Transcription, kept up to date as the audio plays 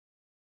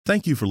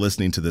Thank you for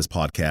listening to this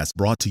podcast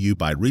brought to you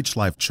by Reach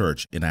Life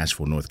Church in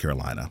Asheville, North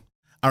Carolina.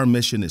 Our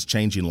mission is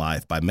changing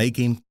life by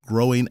making,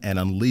 growing, and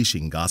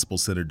unleashing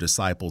gospel-centered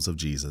disciples of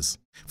Jesus.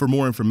 For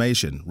more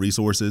information,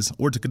 resources,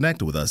 or to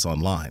connect with us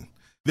online,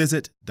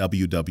 visit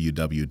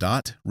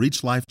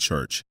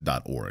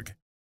www.reachlifechurch.org.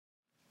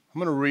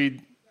 I'm going to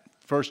read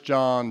 1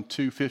 John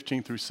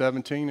 2:15 through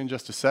 17 in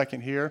just a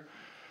second here.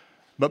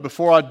 But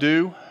before I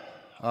do,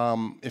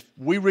 if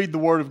we read the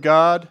Word of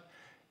God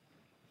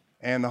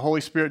and the Holy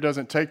Spirit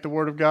doesn't take the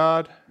Word of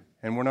God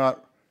and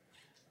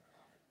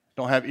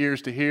don't have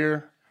ears to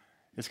hear,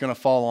 it's going to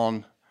fall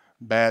on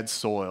bad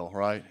soil,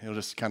 right? It'll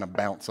just kind of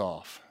bounce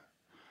off.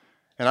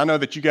 And I know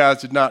that you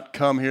guys did not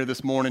come here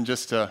this morning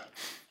just to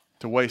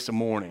waste a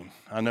morning.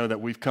 I know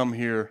that we've come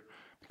here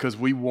because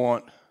we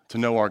want to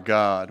know our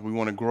God. We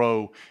want to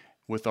grow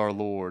with our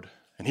Lord.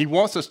 And He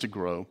wants us to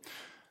grow.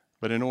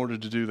 But in order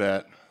to do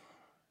that,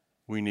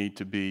 we need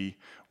to be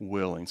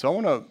willing. So I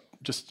want to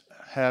just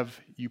have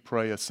you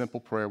pray a simple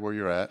prayer where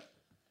you're at.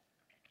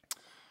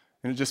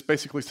 And it just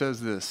basically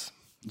says this: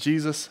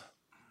 Jesus,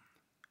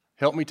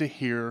 help me to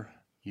hear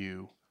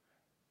you,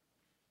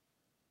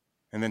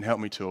 and then help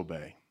me to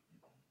obey.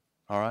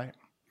 All right?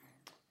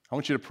 I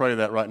want you to pray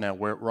that right now,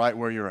 right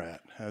where you're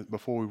at,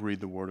 before we read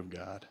the Word of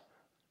God.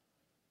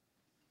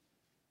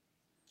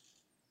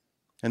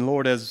 And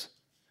Lord, as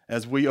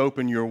we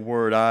open your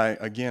Word,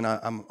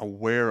 I'm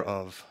aware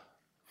of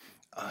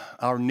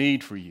our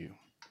need for you,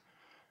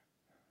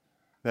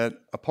 that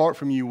apart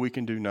from you, we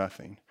can do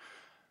nothing.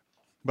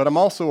 But I'm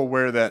also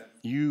aware that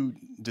you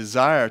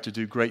desire to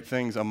do great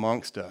things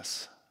amongst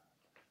us,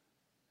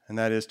 and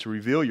that is to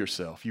reveal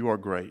yourself. You are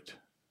great,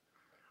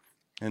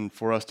 and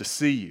for us to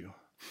see you.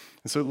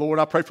 And so, Lord,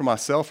 I pray for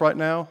myself right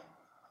now.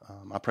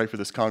 I pray for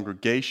this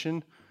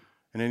congregation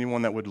and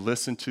anyone that would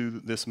listen to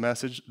this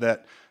message,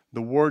 that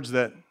the words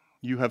that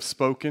you have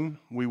spoken,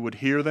 we would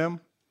hear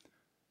them.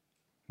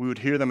 We would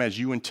hear them as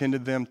you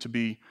intended them to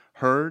be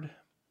heard,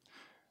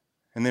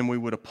 and then we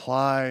would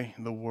apply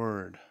the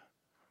word,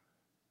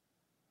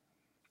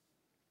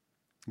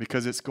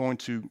 because it's going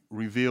to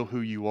reveal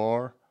who you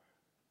are,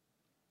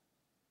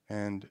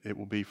 and it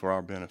will be for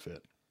our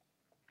benefit.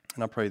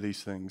 And I pray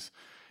these things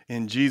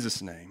in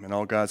Jesus' name. And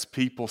all God's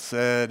people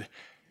said,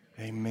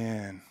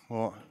 amen.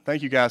 Well,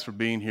 thank you guys for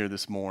being here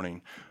this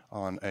morning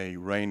on a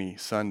rainy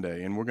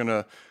Sunday. And we're going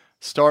to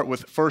start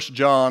with 1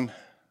 John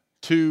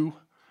 2,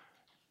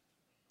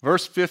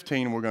 verse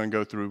 15, and we're going to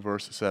go through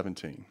verse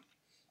 17.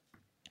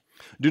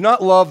 Do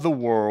not love the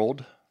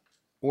world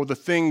or the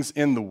things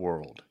in the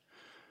world.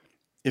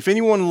 If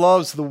anyone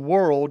loves the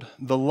world,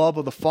 the love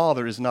of the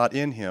Father is not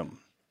in him.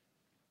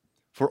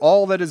 For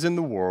all that is in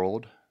the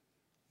world,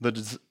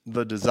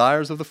 the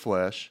desires of the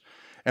flesh,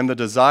 and the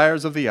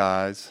desires of the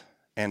eyes,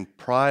 and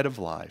pride of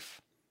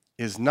life,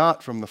 is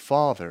not from the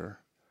Father,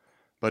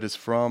 but is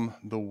from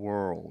the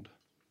world.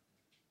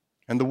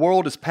 And the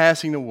world is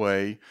passing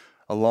away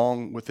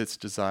along with its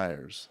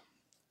desires.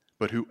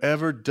 But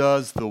whoever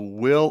does the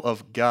will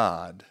of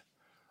God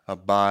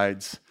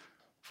abides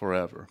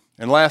forever.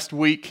 And last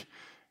week,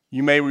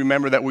 you may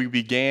remember that we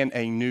began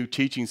a new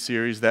teaching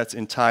series that's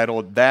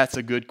entitled, That's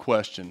a Good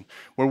Question,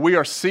 where we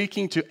are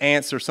seeking to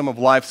answer some of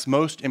life's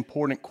most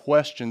important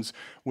questions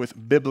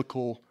with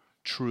biblical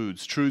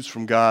truths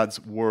from God's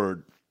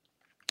Word.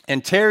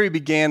 And Terry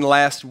began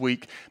last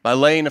week by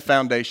laying a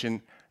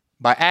foundation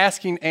by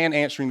asking and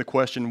answering the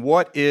question,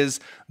 what is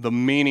the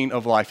meaning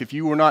of life? If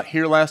you were not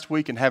here last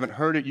week and haven't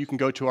heard it, you can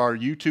go to our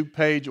YouTube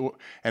page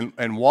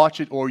and watch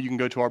it, or you can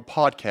go to our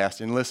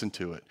podcast and listen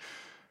to it.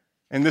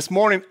 And this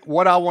morning,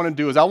 what I want to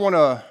do is I want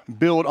to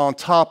build on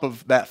top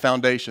of that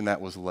foundation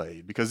that was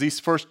laid, because these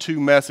first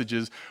two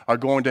messages are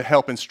going to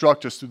help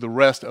instruct us through the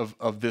rest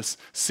of this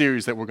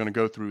series that we're going to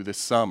go through this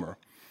summer.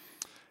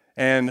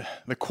 And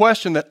the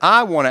question that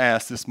I want to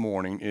ask this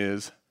morning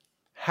is,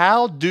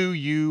 how do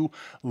you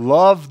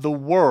love the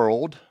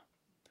world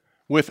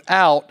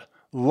without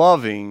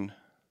loving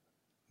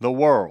the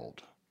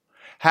world?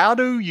 How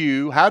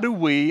do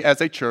we as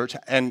a church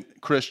and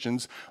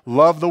Christians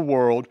love the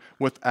world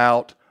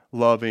without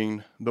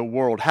loving the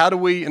world? How do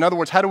we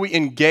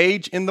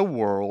engage in the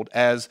world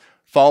as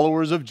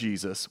followers of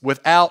Jesus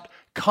without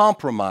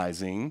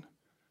compromising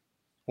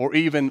or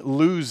even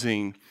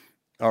losing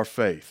our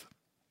faith?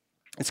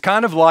 It's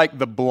kind of like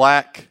the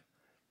Black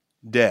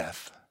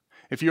Death.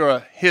 If you're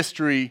a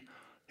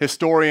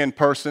historian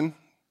person,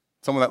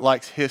 someone that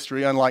likes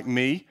history, unlike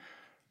me,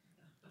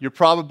 you're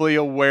probably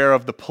aware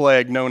of the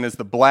plague known as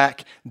the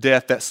Black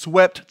Death that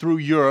swept through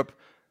Europe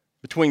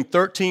between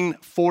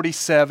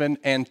 1347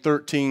 and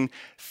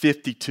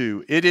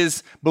 1352. It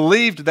is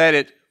believed that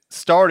it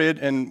started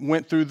and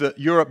went through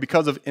Europe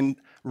because of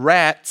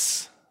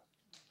rats,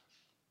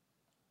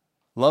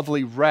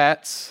 lovely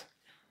rats.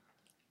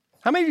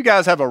 How many of you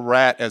guys have a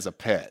rat as a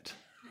pet?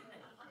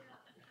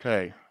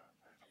 Okay.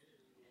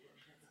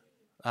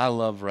 I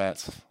love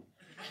rats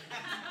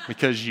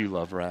because you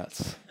love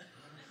rats.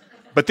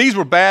 But these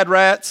were bad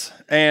rats,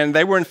 and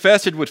they were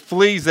infested with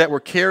fleas that were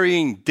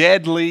carrying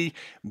deadly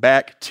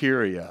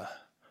bacteria.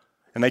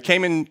 And they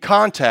came in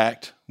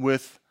contact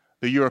with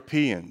the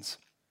Europeans.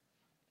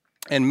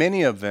 And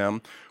many of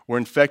them were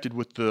infected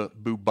with the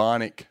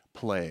bubonic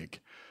plague.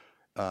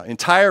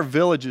 Entire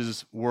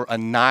villages were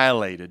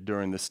annihilated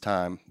during this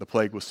time. The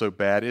plague was so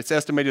bad. It's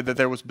estimated that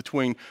there was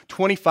between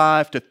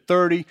 25 to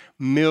 30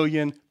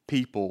 million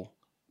people,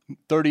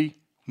 30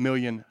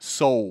 million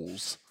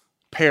souls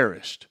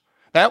perished.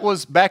 That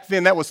was, back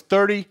then, that was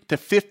 30 to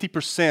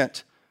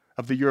 50%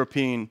 of the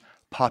European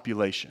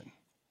population.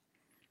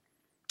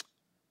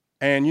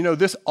 And you know,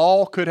 this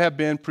all could have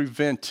been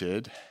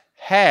prevented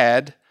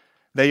had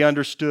they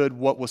understood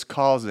what was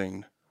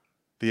causing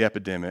the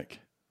epidemic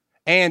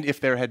and if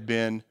there had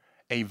been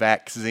a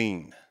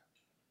vaccine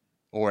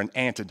or an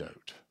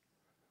antidote.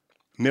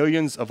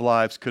 Millions of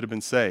lives could have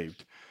been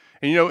saved.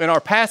 And you know, in our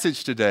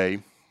passage today,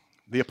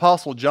 the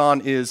Apostle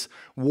John is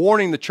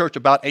warning the church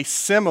about a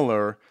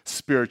similar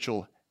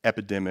spiritual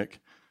epidemic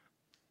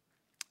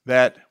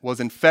that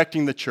was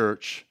infecting the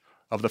church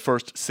of the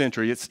first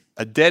century. It's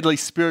a deadly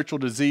spiritual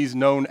disease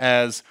known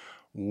as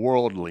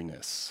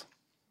worldliness.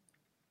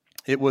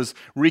 It was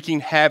wreaking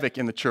havoc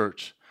in the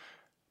church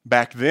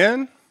back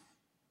then,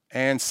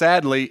 and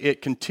sadly,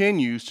 it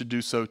continues to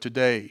do so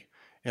today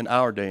in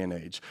our day and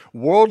age.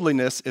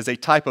 Worldliness is a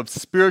type of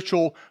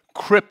spiritual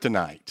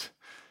kryptonite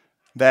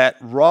that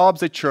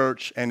robs a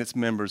church and its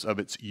members of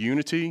its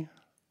unity,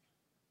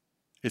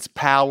 its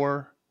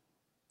power,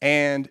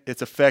 and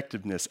its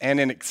effectiveness. And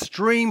in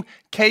extreme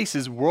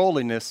cases,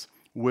 worldliness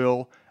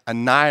will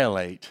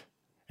annihilate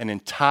an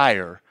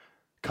entire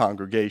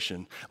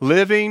congregation.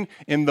 Living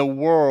in the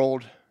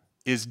world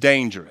is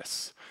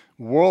dangerous.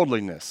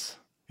 Worldliness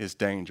is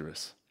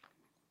dangerous.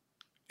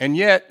 And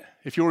yet,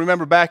 if you'll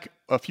remember back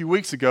a few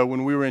weeks ago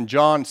when we were in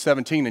John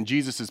 17 and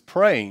Jesus is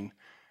praying,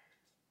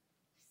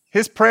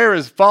 his prayer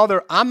is,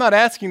 Father, I'm not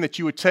asking that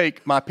you would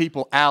take my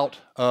people out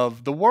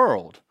of the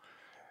world.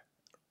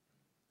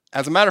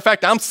 As a matter of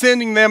fact, I'm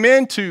sending them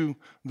into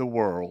the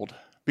world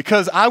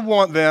because I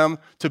want them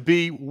to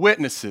be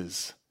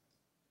witnesses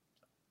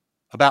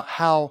about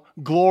how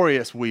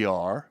glorious we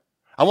are.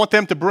 I want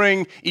them to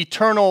bring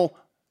eternal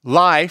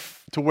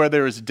life to where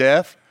there is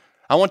death.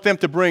 I want them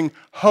to bring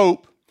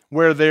hope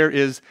where there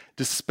is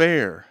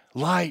despair,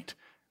 light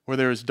where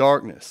there is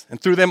darkness. And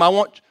through them, I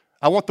want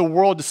the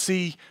world to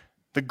see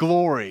the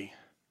glory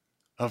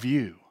of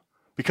you.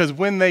 Because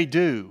when they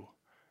do,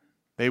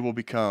 they will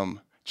become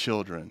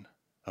children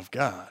of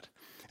God.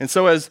 And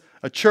so as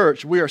a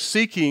church, we are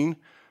seeking,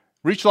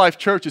 Reach Life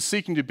Church is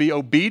seeking to be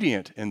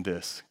obedient in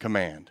this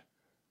command,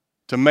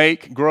 to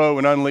make, grow,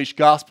 and unleash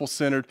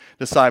gospel-centered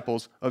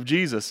disciples of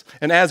Jesus.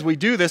 And as we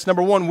do this,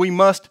 number one, we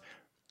must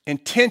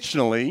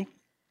intentionally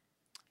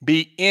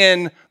be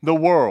in the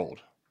world.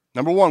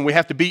 Number one, we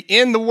have to be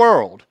in the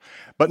world.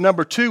 But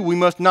number two, we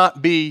must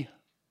not be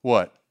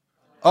what?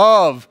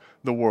 Of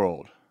the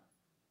world.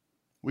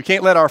 We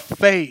can't let our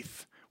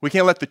faith, we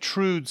can't let the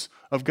truths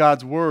of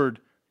God's word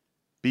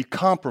be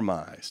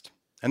compromised.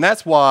 And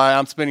that's why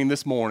I'm spending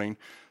this morning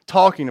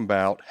talking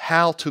about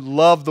how to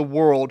love the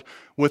world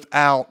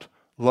without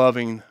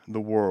loving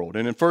the world.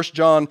 And in 1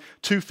 John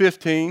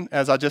 2:15,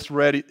 as I just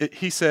read,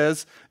 he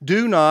says,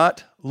 do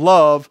not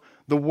love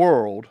the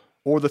world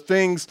or the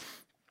things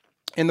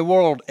in the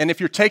world. And if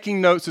you're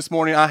taking notes this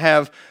morning, I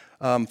have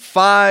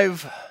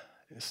 5.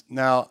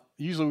 Now,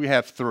 usually we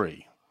have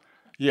 3.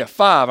 Yeah,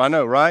 5, I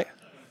know, right?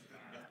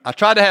 I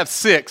tried to have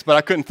 6, but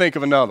I couldn't think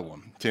of another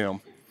one,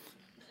 Tim.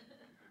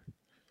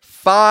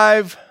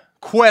 5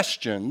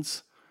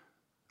 questions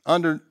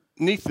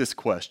underneath this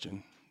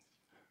question.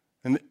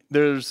 And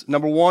there's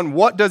number 1,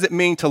 what does it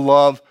mean to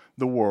love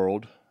the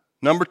world?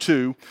 Number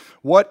 2,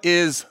 what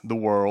is the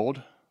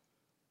world?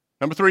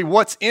 Number 3,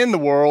 what's in the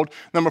world?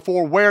 Number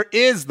 4, where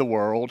is the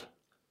world?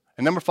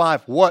 And number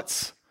 5,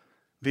 what's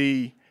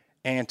the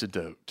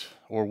antidote?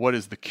 Or what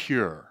is the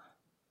cure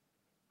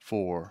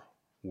for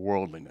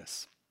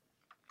worldliness?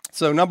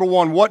 So number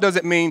 1, what does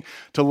it mean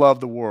to love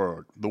the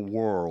world? The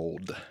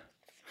world.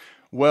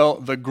 Well,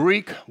 the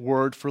Greek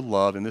word for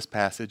love in this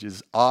passage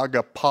is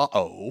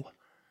agapao.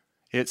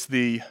 It's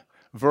the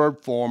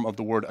verb form of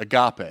the word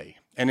agape.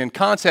 And in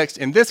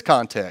this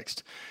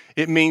context,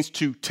 it means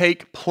to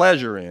take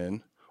pleasure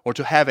in or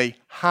to have a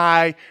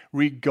high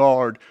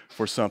regard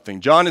for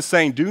something. John is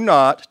saying, do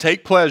not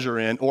take pleasure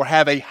in or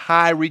have a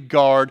high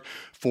regard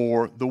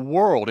for the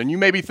world. And you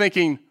may be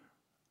thinking,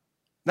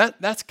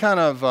 that's kind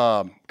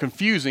of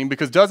confusing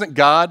because doesn't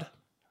God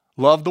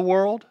love the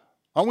world?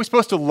 Aren't we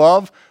supposed to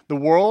love the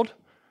world?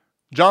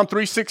 John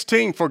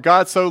 3:16, for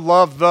God so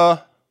loved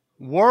the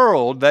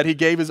world that he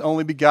gave his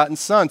only begotten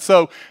son.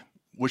 So,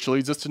 which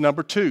leads us to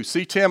number 2.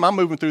 See, Tim, I'm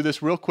moving through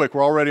this real quick.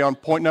 We're already on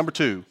point number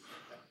 2.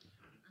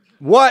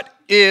 What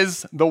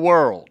is the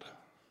world?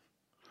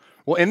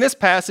 Well, in this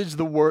passage,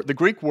 the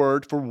Greek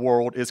word for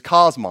world is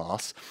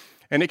cosmos,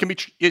 and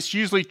it's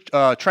usually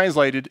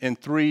translated in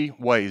 3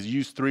 ways,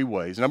 used 3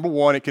 ways. Number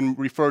 1, it can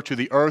refer to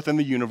the earth and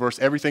the universe,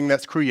 everything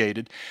that's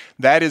created.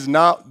 That is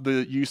not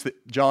the use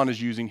that John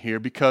is using here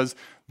because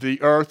the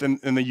earth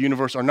and the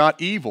universe are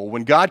not evil.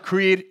 When God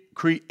created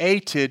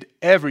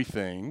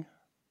everything,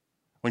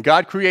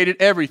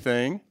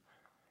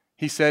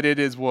 He said it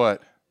is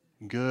what?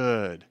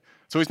 Good.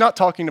 So he's not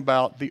talking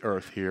about the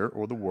earth here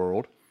or the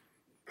world.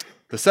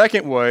 The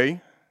second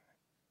way,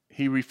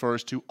 he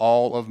refers to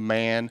all of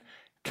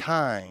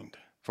mankind.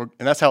 And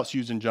that's how it's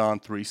used in John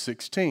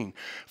 3:16.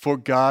 For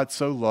God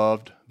so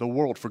loved the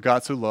world. For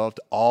God so loved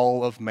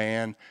all of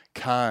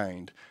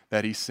mankind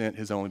that he sent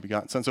his only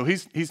begotten Son. So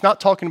he's not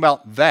talking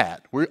about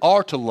that. We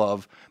are to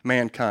love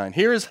mankind.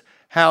 Here's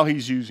how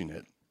he's using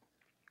it.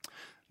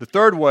 The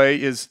third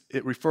way is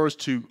it refers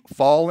to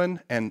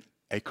fallen and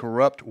a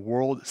corrupt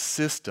world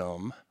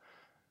system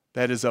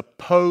that is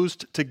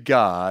opposed to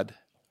God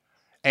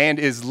and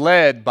is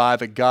led by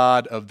the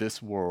god of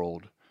this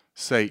world,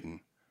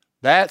 Satan.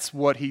 That's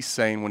what he's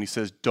saying when he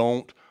says,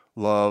 don't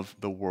love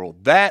the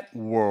world. That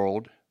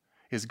world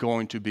is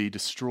going to be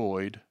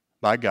destroyed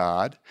by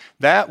God.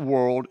 That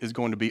world is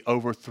going to be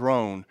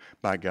overthrown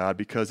by God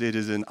because it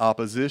is in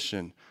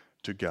opposition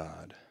to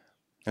God.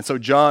 And so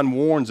John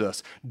warns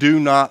us,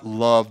 do not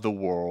love the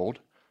world.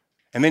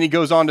 And then he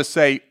goes on to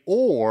say,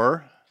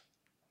 or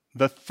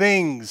the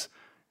things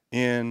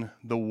in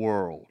the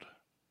world.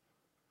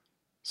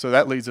 So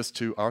that leads us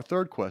to our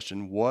third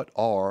question. What's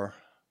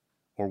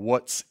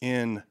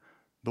in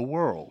the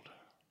world?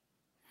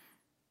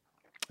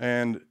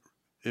 And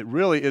it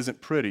really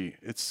isn't pretty.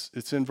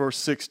 It's in verse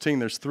 16.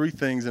 There's three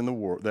things in the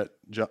world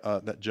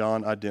that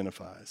John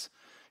identifies.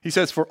 He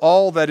says, for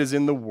all that is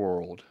in the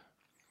world,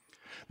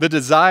 the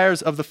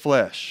desires of the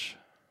flesh,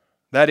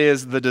 that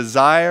is, the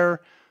desire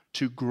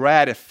to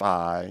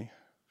gratify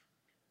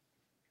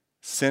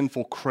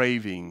sinful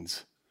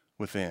cravings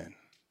within.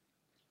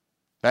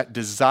 That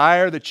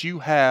desire that you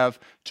have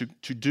to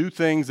do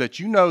things that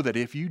you know that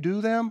if you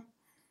do them,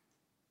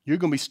 you're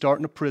going to be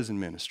starting a prison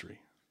ministry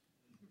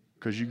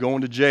because you're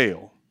going to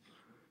jail.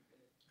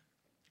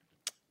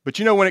 But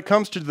you know, when it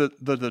comes to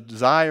the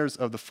desires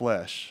of the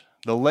flesh,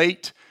 the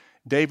late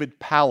David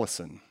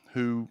Powlison,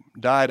 who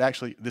died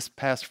actually this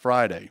past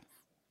Friday,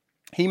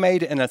 he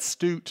made an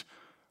astute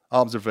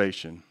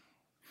observation.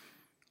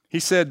 He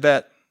said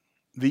that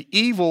the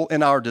evil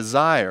in our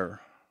desire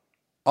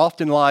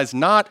often lies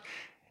not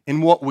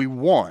in what we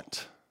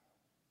want,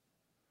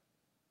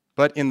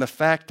 but in the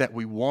fact that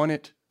we want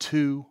it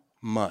too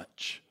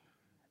much.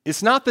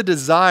 It's not the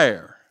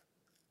desire,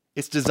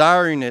 it's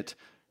desiring it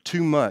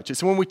too much.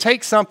 It's when we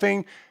take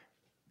something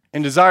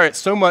and desire it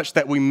so much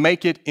that we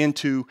make it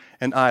into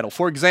an idol.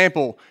 For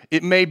example,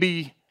 it may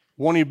be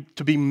wanting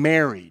to be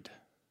married.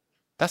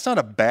 That's not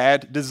a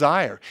bad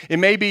desire. It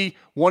may be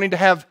wanting to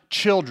have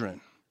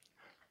children,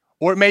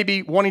 or it may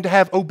be wanting to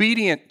have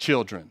obedient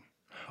children,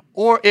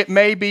 or it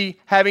may be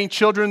having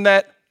children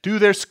that do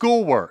their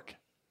schoolwork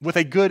with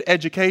a good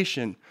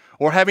education,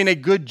 or having a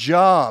good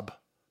job.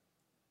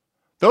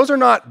 Those are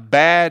not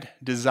bad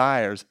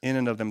desires in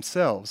and of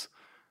themselves,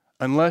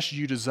 unless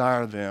you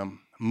desire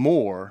them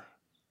more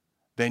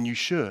than you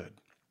should.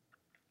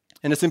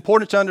 And it's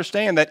important to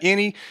understand that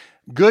any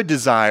good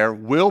desire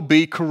will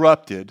be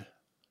corrupted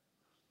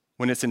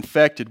when it's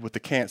infected with the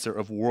cancer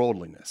of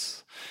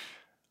worldliness.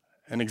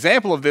 An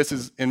example of this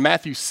is in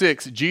Matthew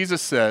 6,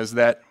 Jesus says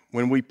that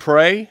when we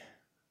pray,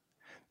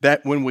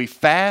 that when we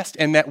fast,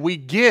 and that we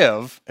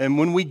give, and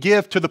when we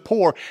give to the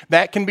poor,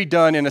 that can be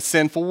done in a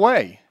sinful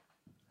way.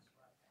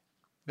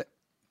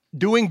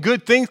 Doing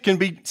good things can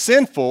be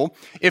sinful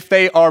if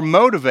they are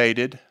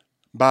motivated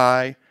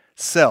by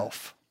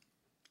self,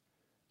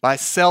 by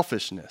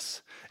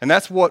selfishness. And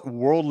that's what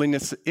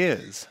worldliness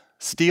is,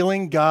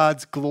 stealing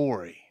God's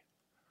glory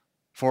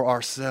for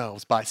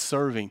ourselves by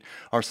serving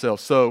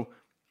ourselves. So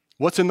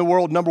what's in the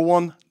world? Number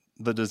one,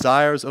 the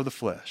desires of the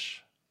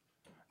flesh.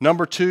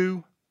 Number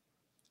two,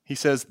 he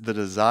says the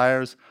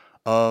desires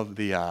of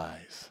the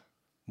eyes,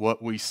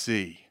 what we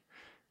see.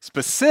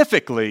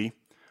 Specifically,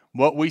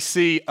 what we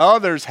see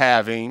others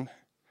having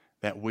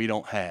that we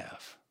don't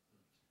have.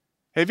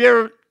 Have you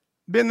ever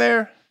been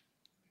there?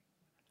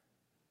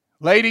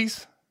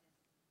 Ladies,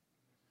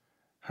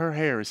 her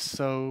hair is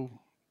so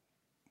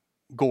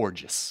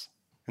gorgeous.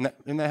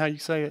 Isn't that how you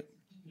say it?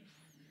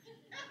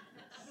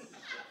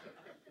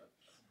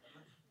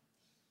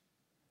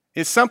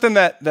 It's something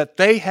that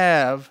they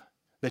have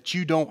that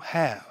you don't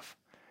have.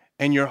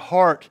 And your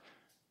heart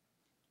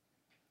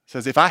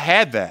says, if I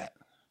had that,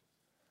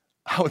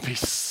 I would be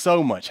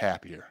so much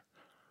happier.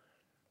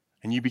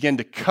 And you begin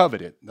to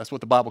covet it. That's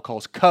what the Bible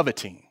calls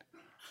coveting.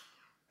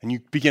 And you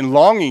begin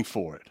longing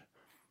for it.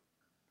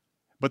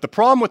 But the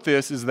problem with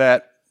this is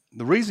that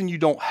the reason you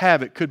don't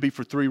have it could be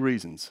for three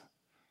reasons.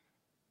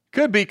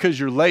 Could be because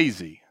you're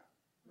lazy.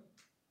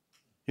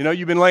 You know,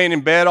 you've been laying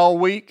in bed all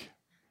week,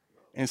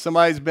 and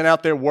somebody's been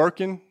out there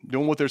working,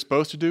 doing what they're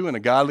supposed to do in a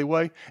godly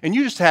way, and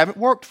you just haven't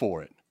worked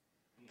for it.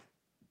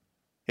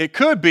 It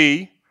could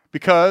be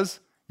because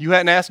you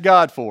hadn't asked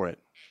God for it.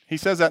 He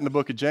says that in the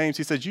book of James.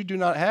 He says, you do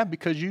not have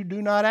because you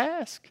do not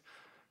ask.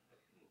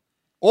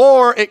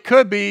 Or it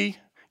could be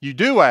you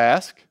do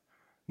ask,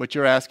 but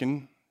you're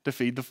asking to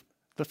feed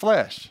the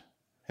flesh.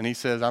 And he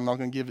says, I'm not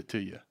going to give it to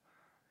you.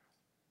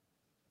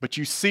 But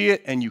you see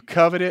it and you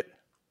covet it,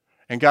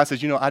 And God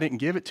says, I didn't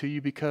give it to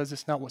you because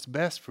it's not what's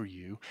best for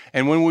you.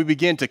 And when we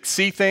begin to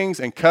see things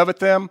and covet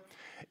them,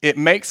 it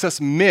makes us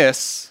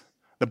miss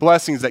the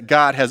blessings that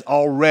God has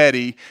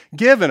already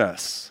given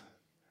us.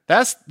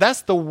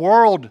 That's the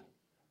world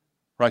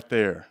right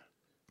there.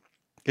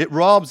 It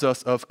robs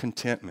us of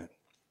contentment.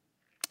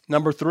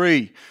 Number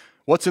 3,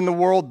 what's in the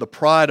world? The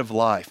pride of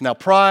life. Now,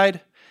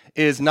 pride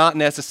is not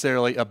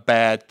necessarily a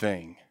bad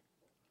thing.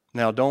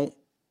 Now, don't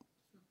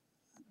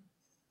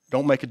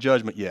make a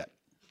judgment yet.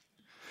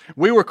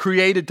 We were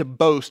created to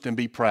boast and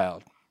be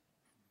proud,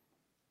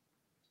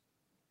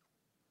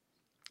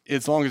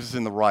 as long as it's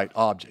in the right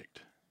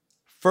object.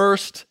 1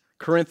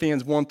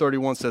 Corinthians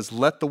 1:31 says,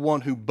 let the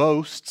one who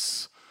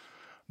boasts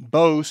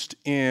boast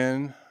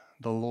in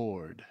the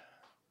Lord.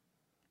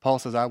 Paul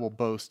says, I will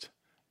boast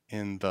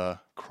in the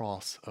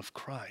cross of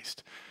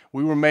Christ.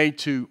 We were made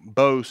to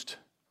boast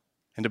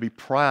and to be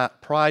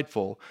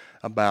prideful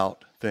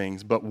about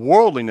things. But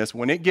worldliness,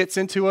 when it gets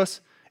into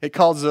us, it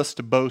causes us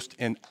to boast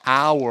in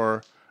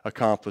our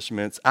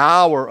accomplishments,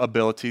 our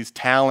abilities,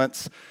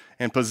 talents,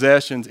 and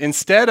possessions,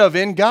 instead of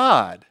in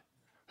God,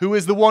 who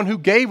is the one who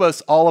gave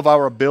us all of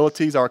our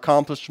abilities, our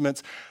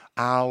accomplishments,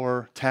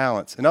 our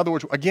talents. In other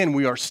words, again,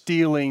 we are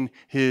stealing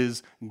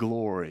His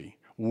glory.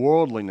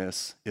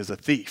 Worldliness is a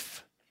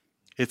thief.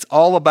 It's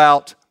all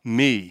about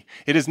me.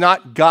 It is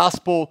not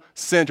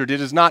gospel-centered.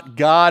 It is not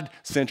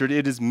God-centered.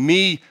 It is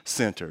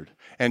me-centered.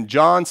 And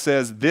John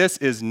says this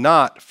is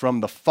not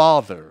from the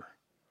Father.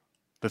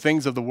 The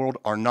things of the world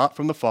are not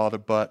from the Father,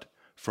 but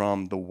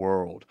from the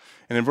world.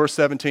 And in verse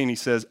 17 he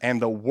says,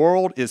 and the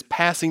world is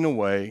passing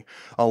away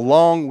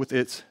along with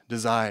its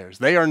desires.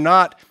 They are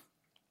not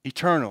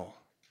eternal.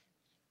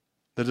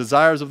 The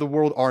desires of the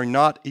world are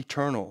not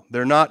eternal.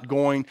 They're not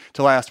going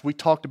to last. We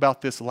talked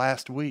about this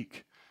last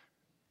week.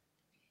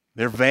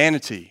 They're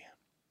vanity.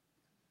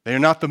 They are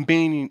not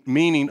the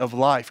meaning of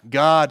life.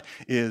 God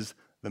is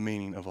the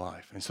meaning of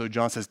life. And so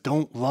John says,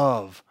 don't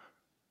love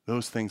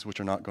those things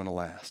which are not going to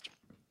last.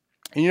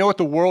 And you know what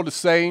the world is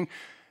saying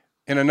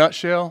in a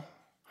nutshell?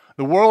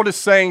 The world is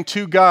saying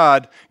to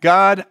God,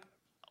 God,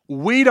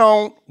 we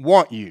don't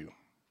want you.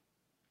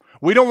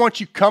 We don't want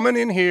you coming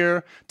in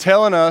here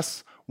telling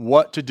us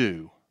what to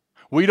do.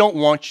 We don't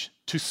want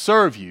to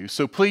serve you,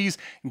 so please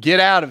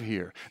get out of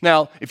here.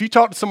 Now, if you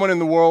talk to someone in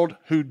the world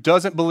who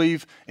doesn't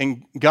believe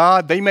in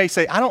God, they may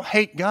say, I don't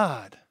hate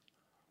God.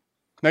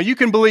 Now, you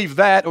can believe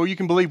that, or you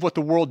can believe what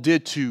the world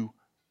did to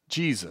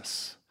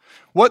Jesus.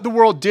 What the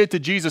world did to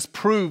Jesus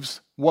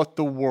proves what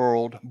the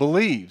world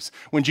believes.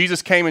 When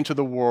Jesus came into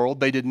the world,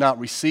 they did not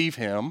receive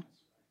him.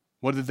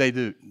 What did they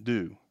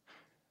do?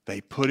 They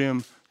put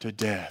him to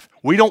death.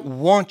 We don't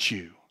want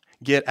you.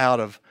 Get out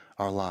of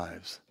our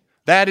lives.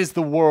 That is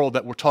the world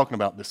that we're talking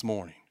about this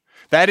morning.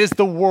 That is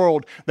the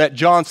world that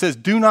John says,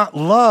 do not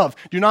love,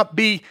 do not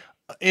be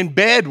in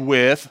bed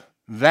with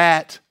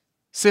that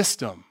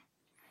system.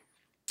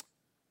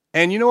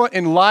 And you know what?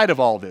 In light of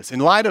all this, in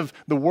light of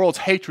the world's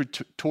hatred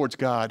towards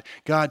God,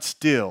 God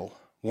still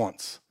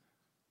wants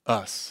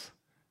us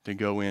to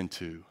go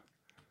into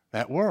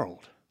that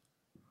world.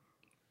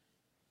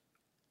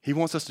 He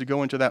wants us to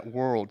go into that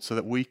world so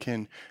that we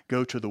can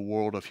go to the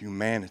world of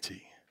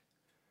humanity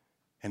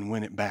and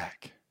win it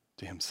back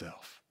to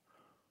himself.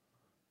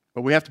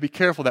 But we have to be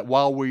careful that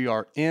while we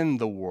are in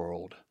the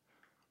world,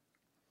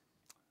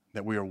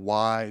 that we are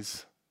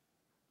wise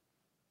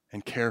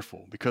and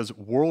careful, because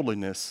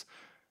worldliness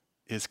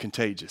is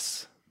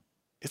contagious.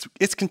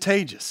 It's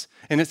contagious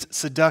and it's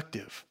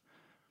seductive.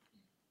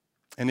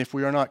 And if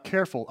we are not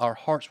careful, our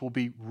hearts will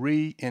be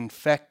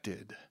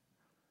reinfected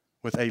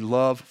with a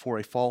love for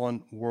a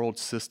fallen world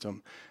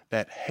system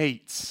that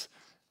hates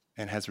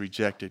and has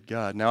rejected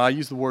God. Now, I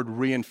use the word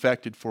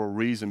reinfected for a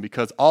reason,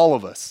 because all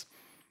of us,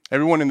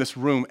 everyone in this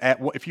room,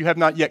 if you have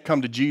not yet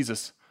come to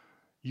Jesus,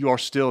 you are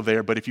still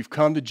there. But if you've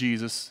come to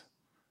Jesus,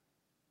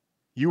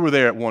 you were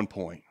there at one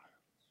point.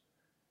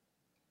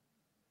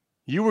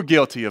 You were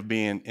guilty of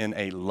being in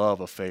a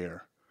love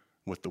affair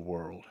with the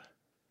world,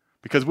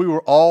 because we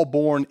were all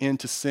born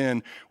into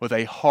sin with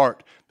a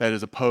heart that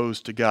is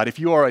opposed to God. If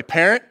you are a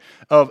parent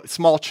of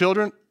small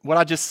children, what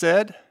I just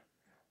said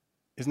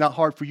is not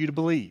hard for you to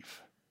believe.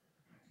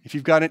 If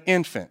you've got an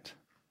infant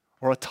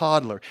or a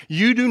toddler,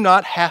 you do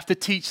not have to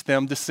teach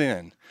them to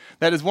sin.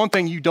 That is one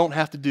thing you don't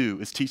have to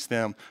do, is teach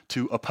them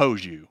to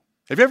oppose you.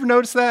 Have you ever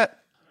noticed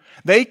that?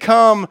 They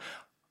come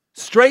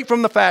straight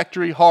from the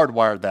factory,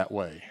 hardwired that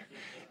way.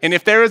 And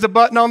if there is a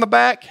button on the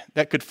back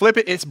that could flip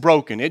it, it's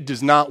broken. It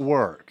does not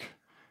work.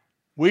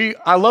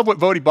 I love what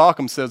Vodi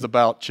Bakum says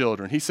about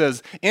children. He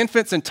says,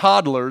 infants and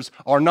toddlers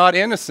are not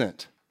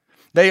innocent.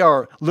 They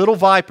are little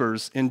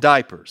vipers in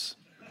diapers.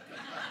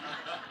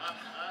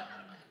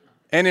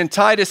 And in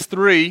Titus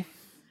 3,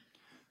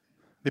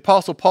 the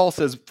Apostle Paul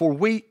says,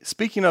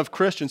 speaking of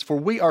Christians, for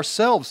we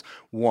ourselves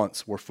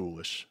once were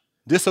foolish,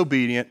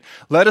 disobedient,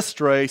 led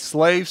astray,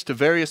 slaves to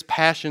various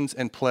passions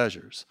and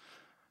pleasures,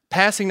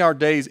 passing our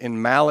days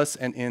in malice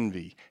and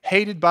envy,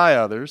 hated by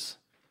others,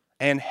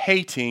 and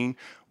hating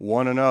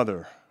one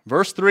another.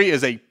 Verse 3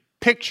 is a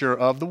picture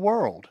of the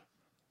world.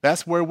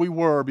 That's where we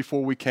were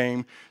before we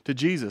came to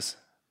Jesus.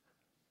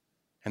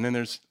 And then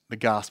there's the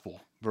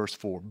gospel, verse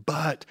 4.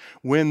 But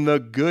when the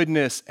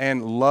goodness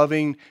and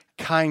loving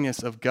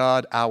kindness of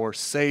God, our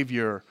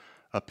Savior,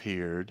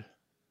 appeared.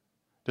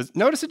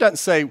 Notice it doesn't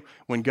say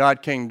when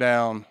God came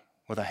down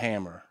with a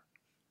hammer.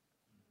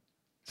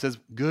 It says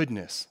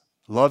goodness,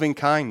 loving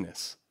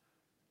kindness.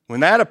 When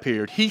that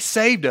appeared, he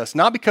saved us,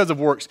 not because of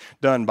works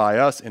done by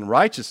us in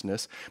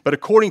righteousness, but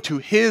according to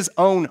his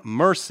own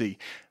mercy,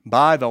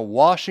 by the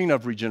washing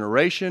of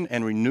regeneration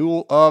and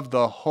renewal of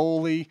the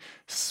Holy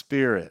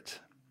Spirit,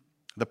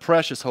 the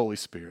precious Holy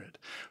Spirit,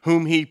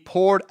 whom he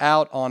poured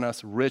out on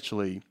us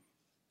richly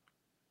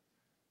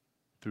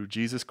through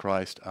Jesus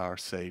Christ our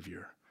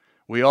Savior.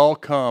 We all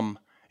come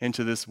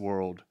into this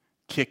world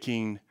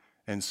kicking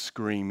and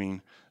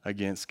screaming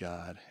against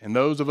God. And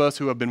those of us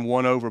who have been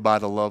won over by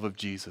the love of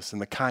Jesus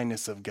and the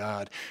kindness of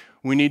God,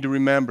 we need to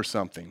remember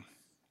something.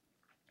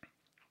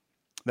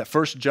 That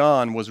 1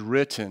 John was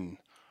written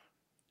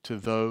to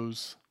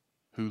those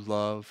who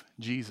love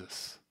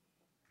Jesus.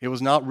 It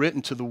was not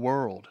written to the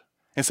world.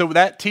 And so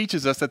that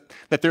teaches us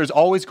that there's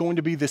always going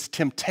to be this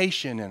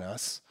temptation in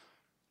us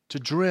to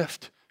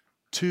drift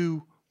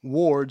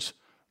towards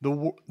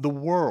the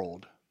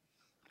world.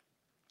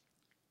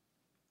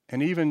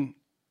 And even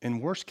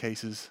in worse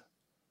cases,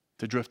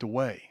 to drift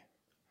away.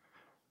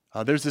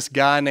 There's this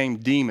guy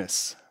named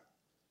Demas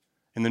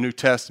in the New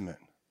Testament.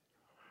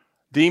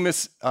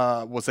 Demas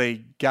was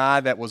a guy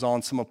that was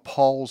on some of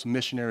Paul's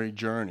missionary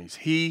journeys.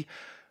 He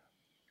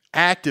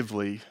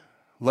actively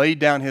laid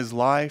down his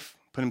life,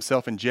 put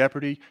himself in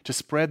jeopardy to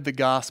spread the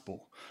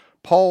gospel.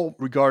 Paul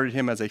regarded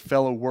him as a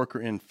fellow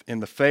worker in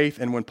the faith,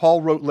 and when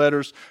Paul wrote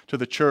letters to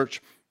the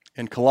church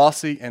in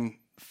Colossae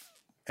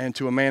and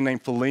to a man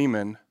named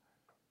Philemon,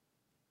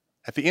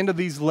 at the end of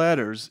these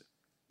letters,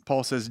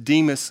 Paul says,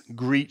 Demas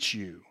greets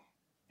you.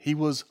 He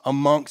was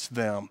amongst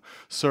them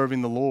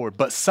serving the Lord.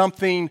 But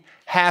something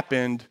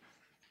happened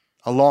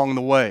along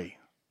the way.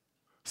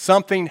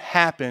 Something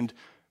happened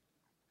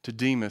to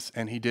Demas,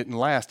 and he didn't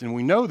last. And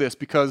we know this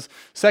because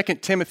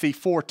 2 Timothy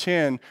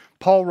 4:10,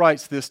 Paul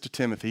writes this to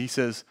Timothy. He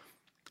says,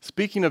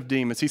 speaking of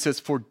Demas, he says,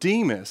 for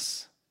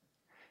Demas,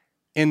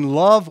 in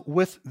love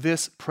with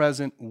this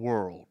present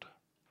world,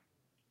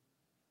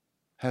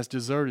 has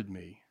deserted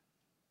me.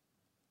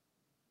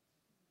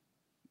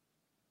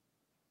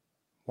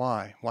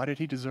 Why? Why did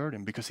he desert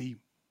him? Because he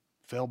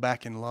fell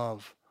back in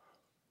love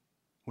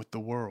with the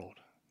world.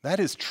 That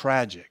is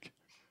tragic.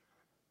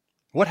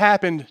 What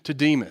happened to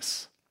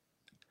Demas?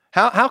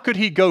 How could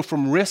he go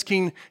from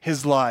risking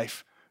his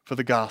life for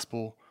the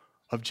gospel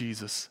of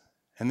Jesus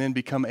and then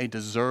become a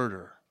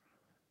deserter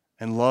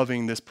and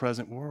loving this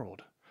present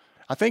world?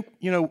 I think,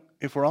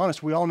 if we're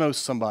honest, we all know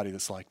somebody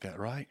that's like that,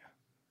 right?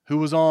 Who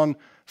was on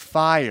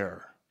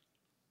fire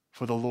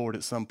for the Lord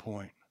at some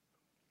point.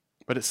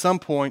 But at some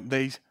point,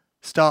 they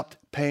stopped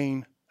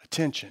paying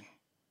attention.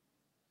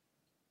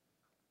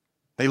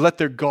 They let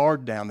their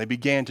guard down. They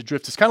began to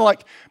drift. It's kind of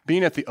like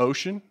being at the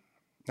ocean.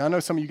 Now, I know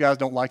some of you guys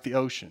don't like the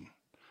ocean,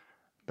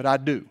 but I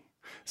do.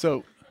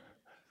 So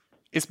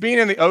it's being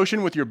in the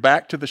ocean with your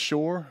back to the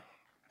shore,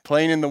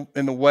 playing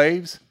in the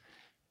waves.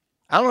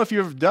 I don't know if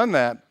you've ever done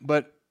that,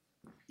 but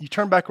you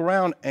turn back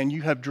around and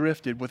you have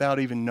drifted without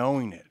even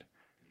knowing it.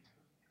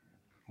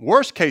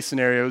 Worst case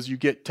scenarios, you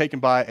get taken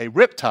by a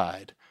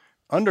riptide,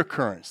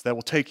 undercurrents that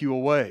will take you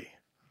away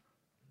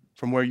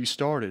from where you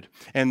started.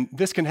 And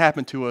this can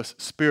happen to us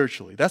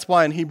spiritually. That's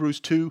why in Hebrews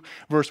 2,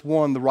 verse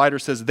 1, the writer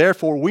says,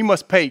 therefore, we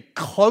must pay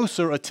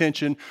closer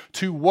attention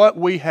to what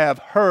we have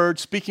heard.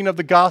 Speaking of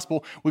the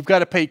gospel, we've got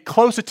to pay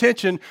close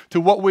attention to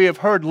what we have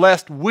heard,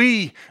 lest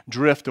we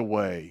drift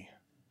away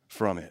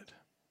from it.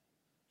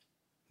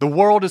 The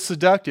world is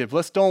seductive.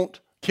 Let's don't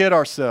kid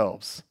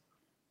ourselves.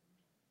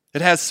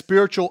 It has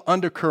spiritual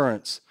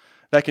undercurrents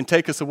that can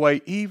take us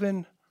away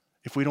even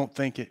if we don't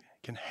think it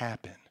can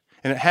happen.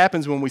 And it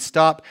happens when we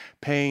stop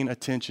paying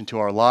attention to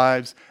our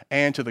lives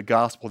and to the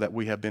gospel that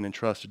we have been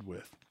entrusted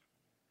with.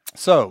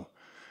 So,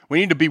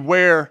 we need to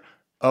beware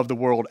of the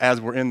world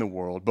as we're in the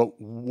world. But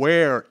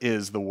where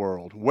is the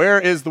world? Where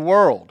is the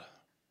world?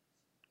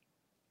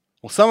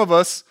 Well, some of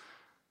us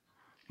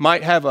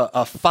might have a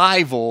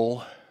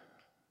Fievel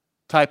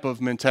type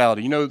of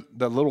mentality. You know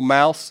the little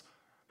mouse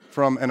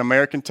from An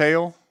American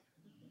Tail?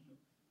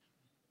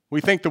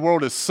 We think the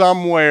world is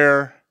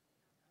somewhere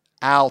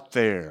out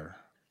there.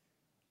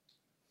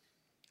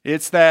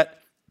 It's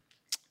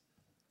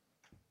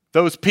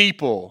those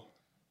people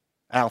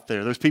out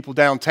there, those people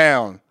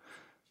downtown,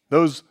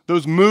 those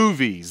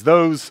movies,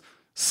 those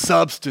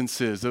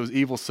substances, those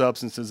evil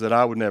substances that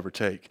I would never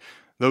take,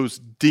 those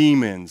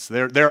demons,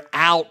 they're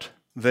out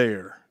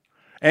there.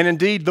 And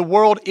indeed, the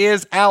world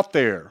is out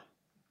there.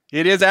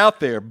 It is out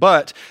there,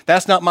 but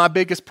that's not my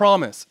biggest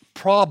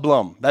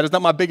problem. That is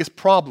not my biggest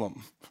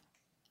problem.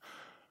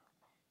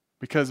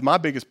 Because my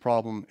biggest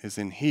problem is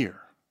in here.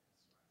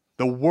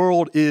 The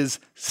world is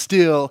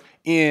still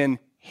in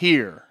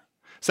here.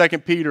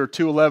 2 Peter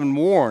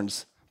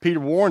 2:11 Peter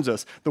warns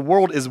us, the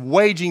world is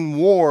waging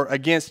war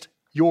against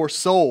your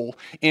soul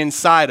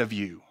inside of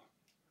you.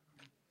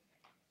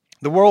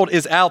 The world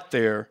is out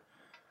there,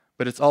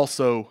 but it's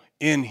also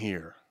in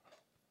here,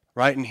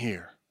 right in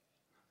here.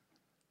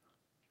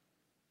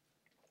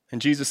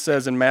 And Jesus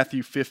says in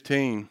Matthew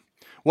 15,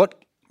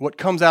 what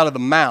comes out of the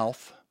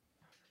mouth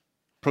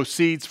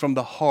proceeds from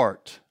the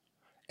heart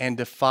and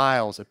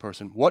defiles a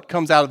person. What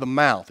comes out of the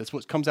mouth? It's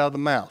what comes out of the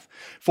mouth.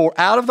 For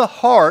out of the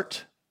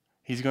heart,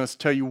 he's going to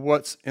tell you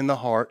what's in the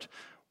heart.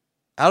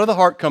 Out of the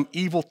heart come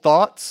evil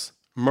thoughts,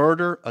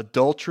 murder,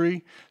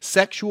 adultery,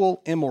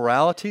 sexual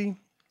immorality,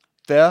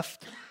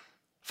 theft,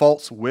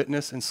 false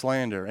witness, and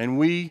slander. And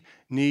we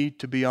need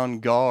to be on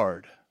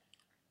guard.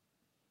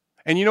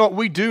 And you know what?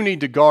 We do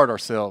need to guard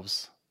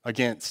ourselves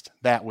against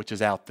that which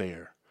is out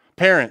there.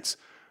 Parents,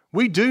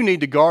 we do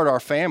need to guard our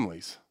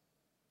families,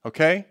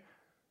 okay?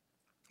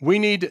 We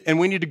need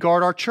to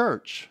guard our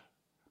church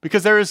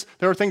because there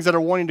are things that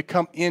are wanting to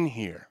come in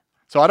here.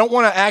 So I don't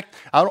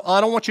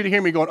want you to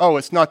hear me going, oh,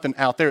 it's nothing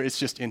out there, it's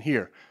just in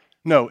here.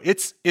 No,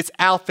 it's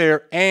out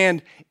there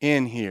and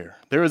in here.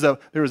 There is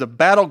a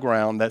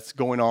battleground that's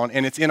going on,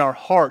 and it's in our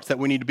hearts that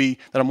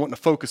I'm wanting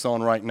to focus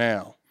on right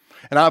now.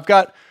 And I've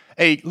got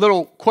a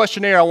little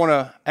questionnaire I want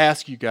to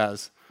ask you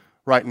guys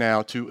right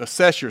now to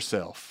assess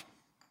yourself.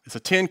 It's a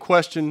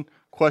 10-question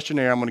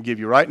questionnaire I'm going to give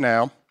you right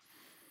now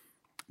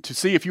to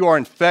see if you are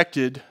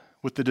infected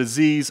with the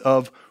disease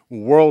of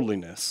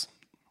worldliness.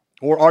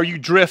 Or are you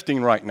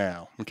drifting right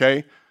now?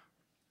 Okay?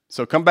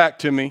 So come back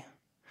to me.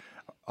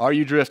 Are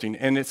you drifting?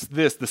 And it's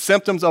this, the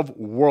symptoms of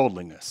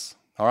worldliness.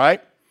 All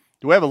right?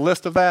 Do we have a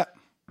list of that?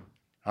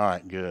 All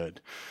right, good.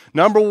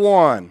 Number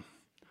 1,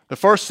 the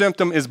first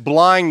symptom is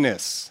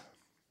blindness.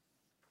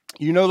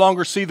 You no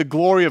longer see the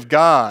glory of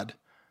God.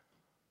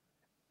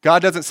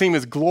 God doesn't seem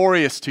as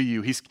glorious to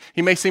you.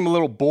 He may seem a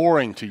little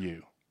boring to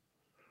you.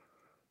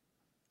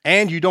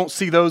 And you don't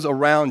see those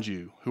around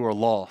you who are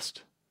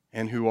lost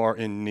and who are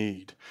in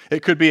need.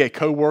 It could be a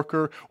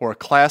coworker or a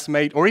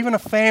classmate or even a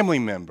family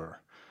member.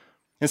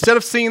 Instead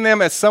of seeing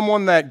them as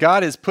someone that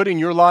God has put in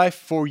your life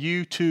for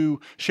you to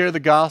share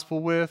the gospel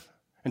with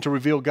and to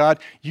reveal God,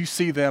 you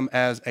see them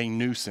as a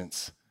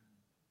nuisance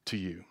to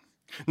you.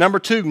 Number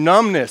 2,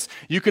 numbness.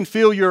 You can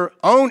feel your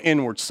own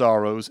inward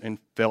sorrows and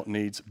felt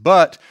needs,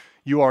 but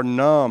you are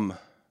numb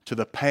to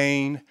the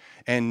pain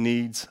and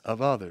needs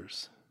of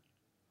others.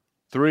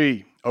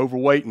 3,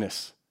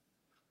 overweightness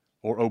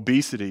or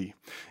obesity.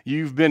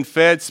 You've been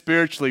fed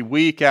spiritually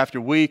week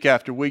after week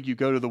after week. You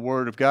go to the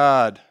Word of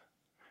God.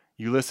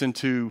 You listen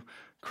to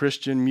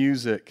Christian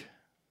music,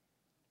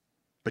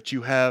 but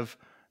you have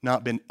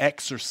not been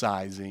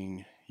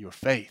exercising your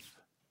faith.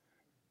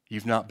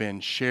 You've not been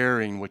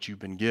sharing what you've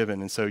been given,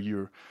 and so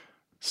you're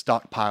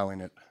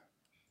stockpiling it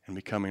and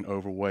becoming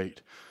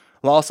overweight.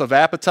 Loss of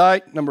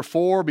appetite, number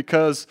 4,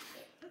 because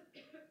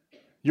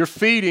you're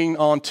feeding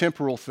on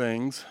temporal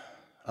things.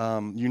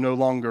 You no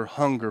longer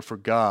hunger for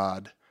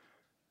God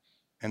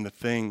and the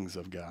things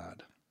of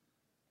God.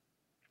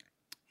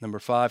 Number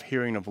 5,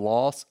 hearing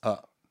loss.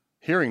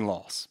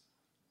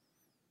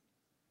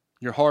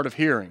 You're hard of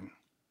hearing.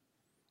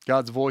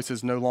 God's voice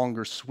is no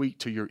longer sweet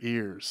to your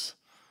ears,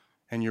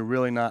 and you're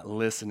really not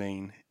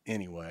listening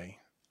anyway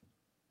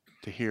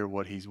to hear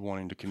what He's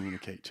wanting to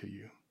communicate to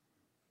you.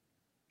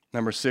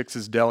 Number 6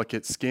 is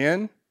delicate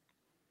skin.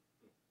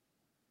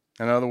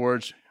 In other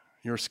words,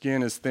 your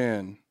skin is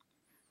thin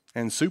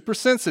and super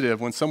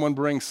sensitive when someone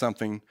brings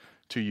something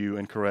to you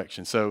in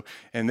correction. So,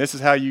 and this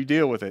is how you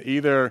deal with it.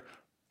 Either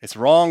it's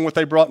wrong what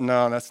they brought,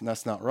 no,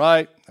 that's not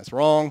right, that's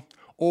wrong,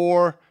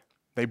 or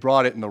they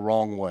brought it in the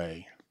wrong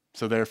way.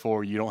 So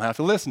therefore, you don't have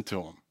to listen to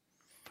them.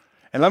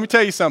 And let me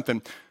tell you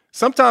something.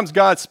 Sometimes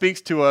God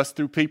speaks to us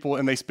through people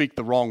and they speak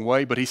the wrong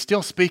way, but He's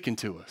still speaking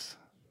to us.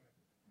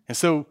 And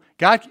so,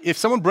 God, if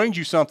someone brings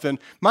you something,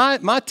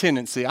 my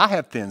tendency, I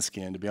have thin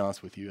skin, to be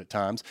honest with you at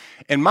times,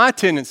 and my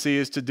tendency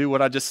is to do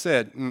what I just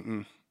said.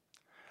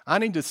 I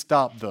need to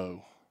stop,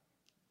 though,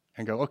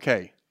 and go,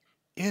 okay,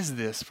 is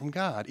this from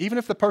God? Even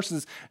if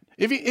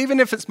even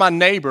if it's my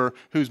neighbor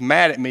who's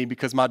mad at me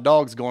because my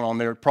dog's going on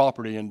their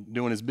property and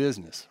doing his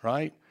business,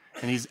 right?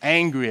 And he's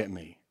angry at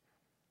me.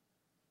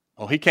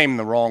 Oh, he came in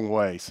the wrong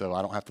way, so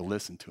I don't have to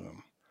listen to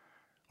him.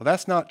 Well,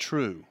 that's not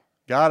true.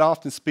 God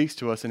often speaks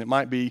to us, and it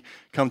might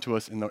come to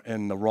us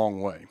in the wrong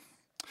way.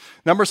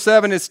 Number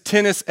 7 is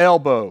tennis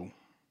elbow.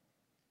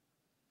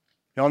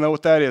 Y'all know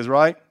what that is,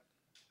 right?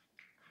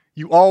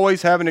 You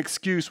always have an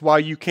excuse why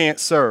you can't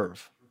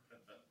serve.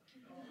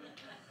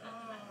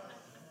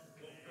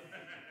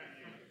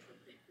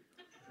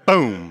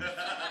 Boom.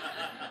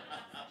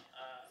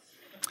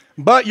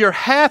 But you're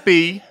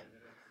happy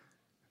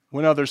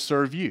when others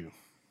serve you.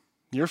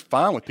 You're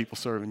fine with people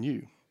serving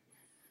you.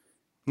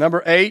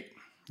 Number 8,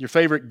 your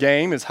favorite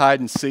game is hide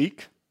and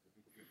seek.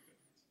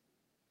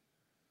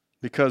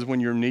 Because when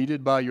you're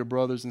needed by your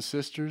brothers and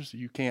sisters,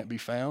 you can't be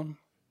found.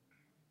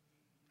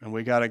 And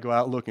we got to go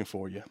out looking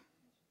for you.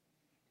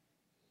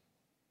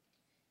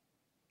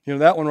 You know,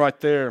 that one right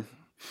there,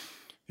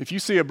 if you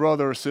see a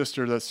brother or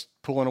sister that's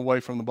pulling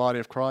away from the body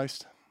of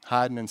Christ,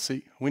 hiding and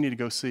seek, we need to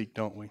go seek,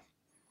 don't we?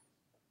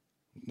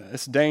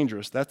 It's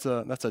dangerous. That's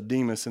a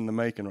Demas in the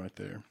making right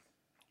there.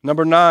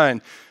 Number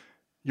 9,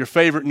 your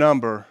favorite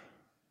number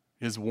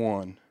is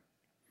 1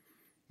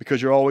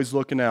 because you're always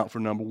looking out for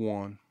number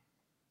 1.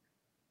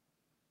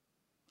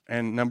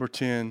 And number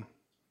 10,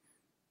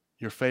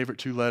 your favorite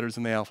 2 letters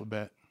in the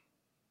alphabet.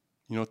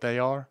 You know what they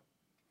are?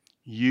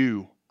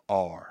 You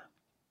are.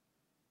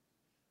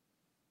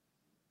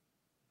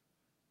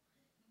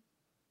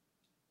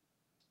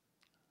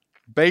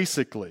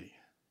 Basically,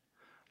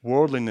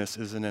 worldliness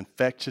is an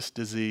infectious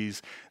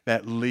disease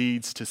that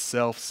leads to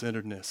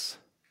self-centeredness,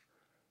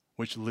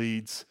 which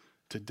leads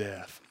to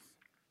death.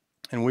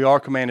 And we are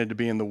commanded to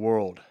be in the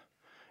world.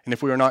 And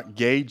if we are not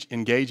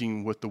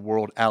engaging with the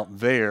world out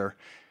there,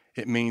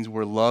 it means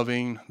we're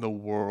loving the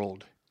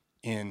world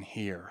in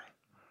here.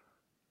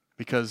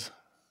 Because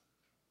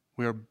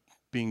we are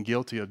being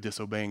guilty of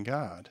disobeying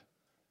God.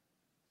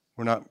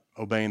 We're not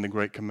obeying the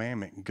great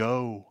commandment.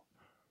 Go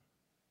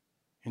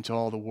into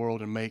all the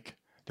world and make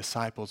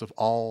disciples of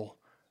all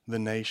the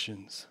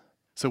nations.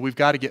 So we've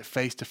got to get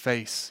face to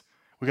face.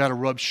 We've got to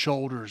rub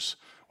shoulders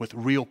with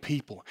real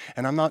people.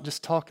 And I'm not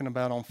just talking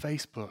about on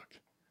Facebook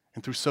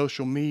and through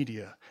social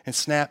media and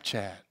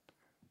Snapchat.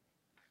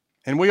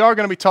 And we are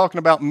going to be talking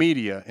about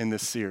media in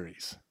this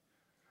series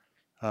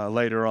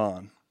later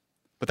on.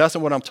 But that's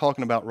not what I'm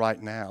talking about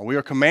right now. We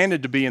are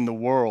commanded to be in the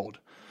world,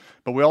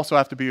 but we also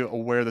have to be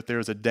aware that there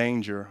is a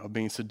danger of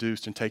being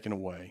seduced and taken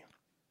away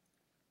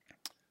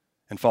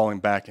and falling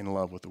back in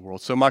love with the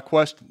world. So my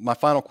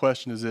final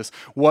question is this: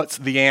 what's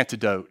the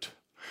antidote?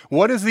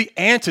 What is the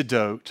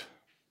antidote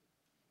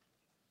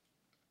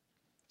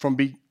from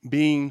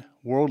being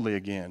worldly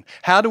again?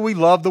 How do we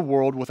love the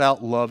world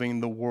without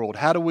loving the world?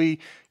 How do we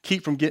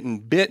keep from getting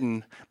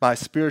bitten by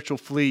spiritual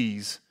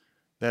fleas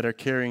that are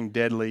carrying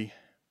deadly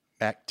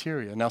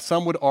bacteria? Now,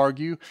 some would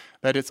argue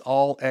that it's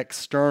all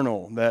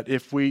external, that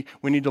if we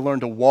need to learn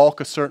to walk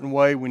a certain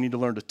way, we need to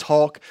learn to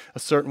talk a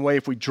certain way,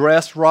 if we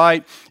dress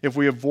right, if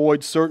we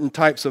avoid certain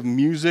types of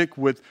music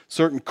with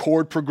certain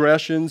chord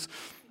progressions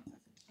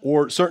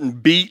or certain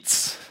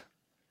beats,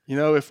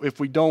 if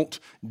we don't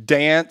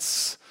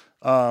dance,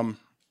 even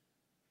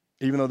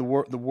though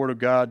the Word of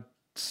God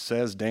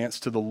says dance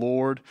to the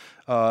Lord,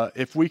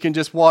 if we can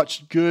just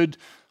watch good,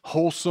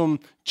 wholesome,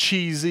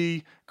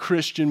 cheesy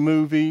Christian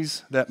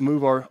movies that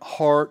move our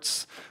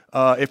hearts,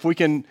 if we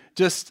can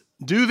just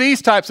do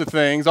these types of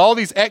things, all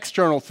these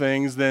external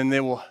things, then they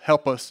will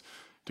help us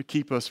to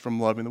keep us from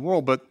loving the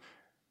world. But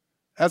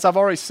as I've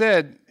already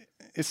said,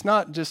 it's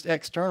not just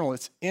external,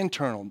 it's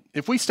internal.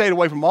 If we stayed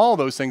away from all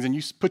those things and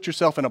you put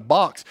yourself in a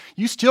box,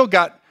 you still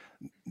got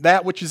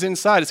that which is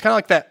inside. It's kind of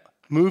like that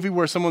movie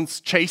where someone's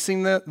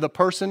chasing the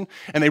person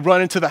and they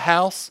run into the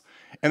house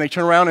and they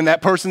turn around and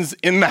that person's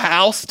in the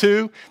house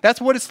too. That's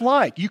what it's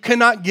like. You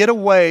cannot get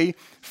away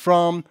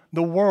from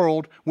the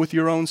world with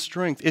your own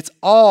strength. It's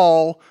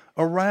all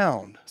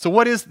around. So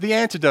what is the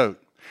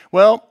antidote?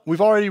 Well,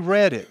 we've already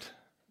read it.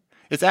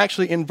 It's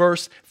actually in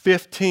verse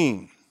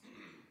 15.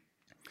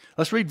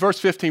 Let's read verse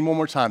 15 one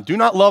more time. Do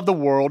not love the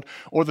world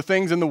or the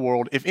things in the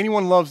world. If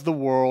anyone loves the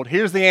world,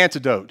 here's the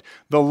antidote.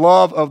 The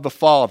love of the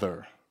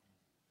Father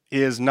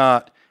is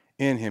not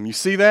in him. You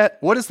see that?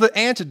 What is the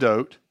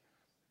antidote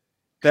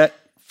that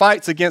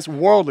fights against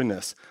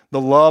worldliness?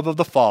 The love of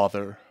the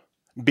Father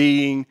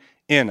being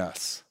in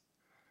us.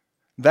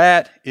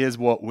 That is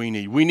what we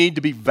need. We need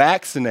to be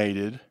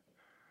vaccinated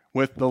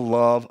with the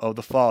love of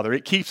the Father.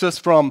 It keeps us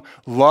from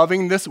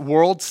loving this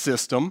world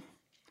system,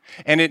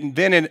 and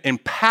it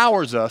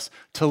empowers us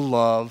to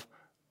love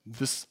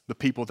the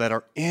people that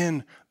are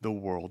in the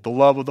world, the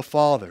love of the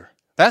Father.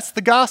 That's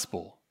the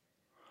gospel.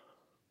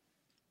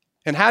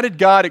 And how did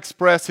God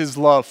express his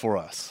love for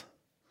us?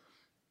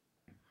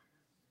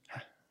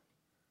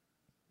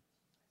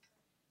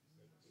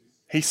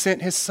 He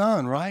sent his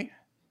Son, right?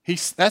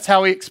 That's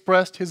how he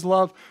expressed his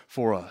love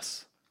for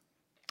us.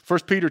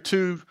 1 Peter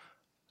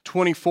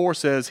 2:24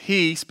 says,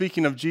 he,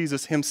 speaking of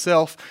Jesus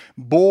himself,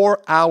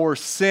 bore our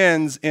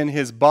sins in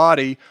his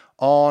body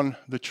on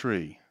the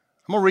tree.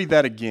 I'm going to read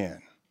that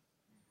again.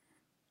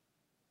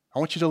 I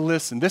want you to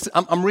listen.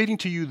 I'm reading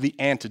to you the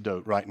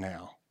antidote right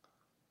now.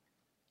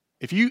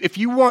 If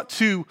you want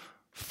to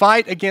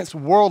fight against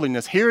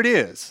worldliness, here it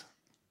is.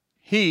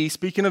 He,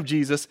 speaking of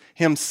Jesus,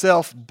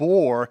 himself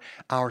bore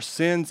our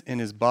sins in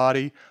his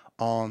body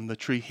on the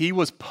tree. He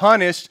was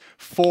punished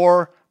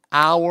for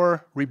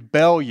our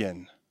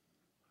rebellion,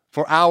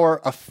 for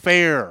our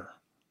affair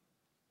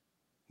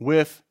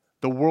with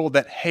the world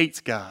that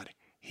hates God.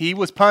 He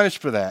was punished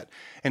for that.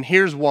 And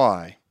here's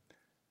why.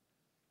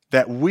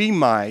 That we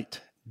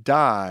might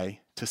die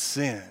to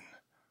sin,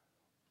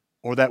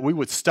 or that we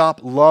would stop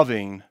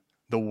loving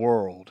the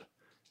world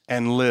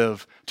and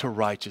live to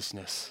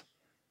righteousness.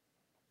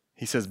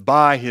 He says,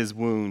 by his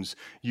wounds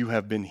you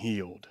have been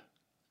healed.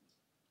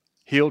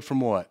 Healed from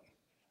what?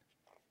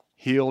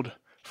 Healed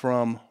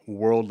from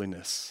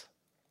worldliness.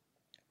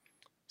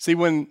 See,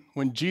 when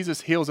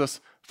Jesus heals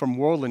us from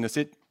worldliness,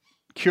 it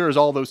cures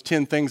all those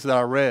 10 things that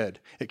I read.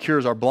 It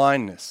cures our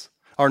blindness,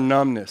 our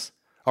numbness,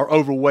 our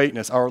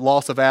overweightness, our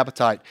loss of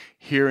appetite,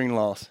 hearing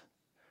loss,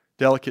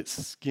 delicate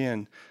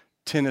skin,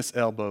 tennis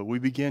elbow. We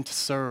begin to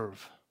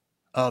serve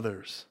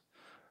others.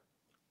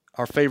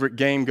 Our favorite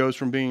game goes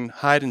from being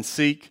hide and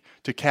seek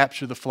to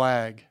capture the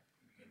flag.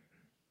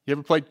 You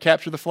ever played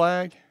capture the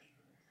flag?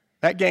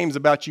 That game's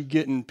about you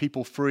getting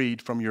people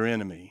freed from your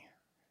enemy.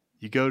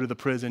 You go to the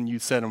prison, you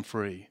set them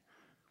free.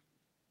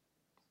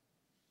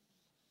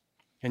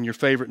 And your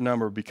favorite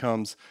number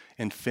becomes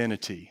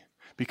infinity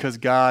because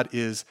God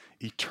is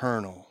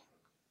eternal.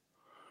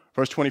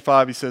 Verse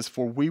 25, he says,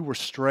 "For we were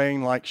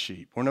straying like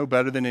sheep." We're no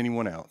better than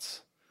anyone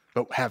else,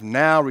 but have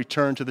now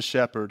returned to the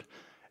shepherd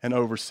and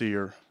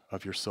overseer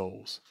of your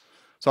souls.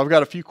 So I've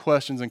got a few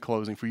questions in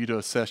closing for you to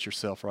assess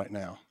yourself right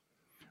now.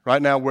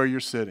 Right now where you're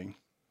sitting.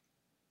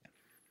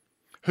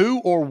 Who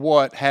or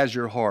what has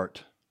your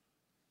heart?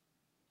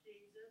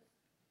 Jesus.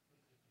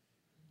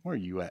 Where are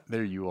you at?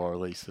 There you are,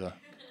 Lisa.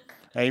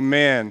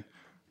 Amen.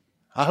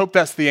 I hope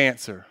that's the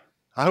answer.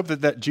 I hope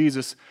that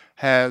Jesus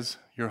has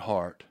your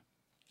heart.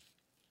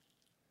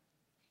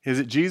 Is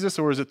it Jesus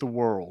or is it the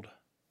world?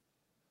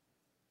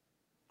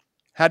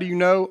 How do you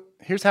know?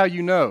 Here's how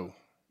you know.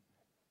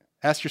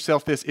 Ask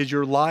yourself this: is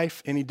your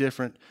life any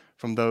different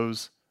from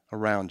those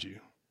around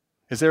you?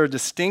 Is there a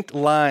distinct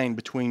line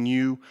between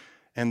you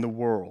and the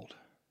world?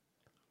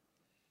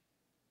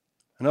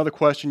 Another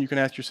question you can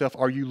ask yourself: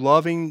 are you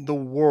loving the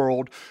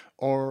world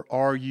or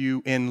are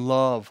you in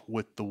love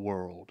with the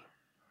world?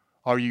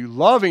 Are you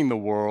loving the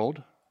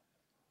world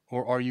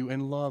or are you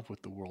in love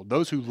with the world?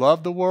 Those who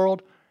love the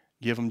world,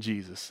 give them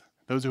Jesus.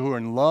 Those who are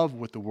in love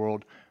with the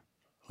world,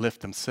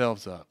 lift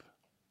themselves up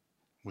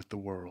with the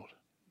world.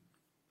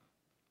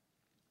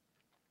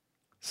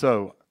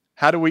 So,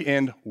 how do we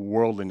end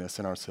worldliness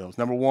in ourselves?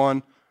 Number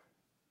one,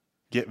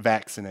 get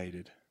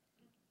vaccinated.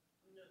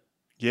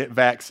 Get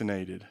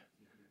vaccinated.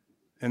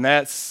 And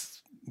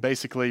that's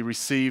basically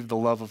receive the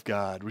love of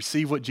God.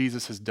 Receive what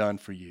Jesus has done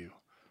for you.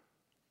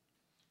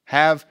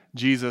 Have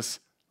Jesus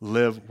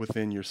live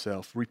within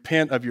yourself.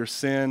 Repent of your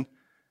sin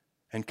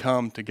and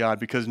come to God,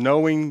 because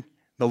knowing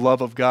the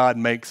love of God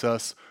makes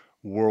us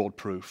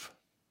world-proof.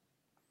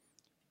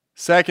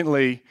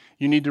 Secondly,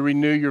 you need to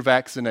renew your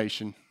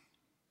vaccination.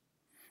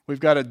 We've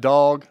got a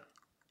dog.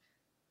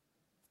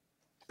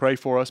 Pray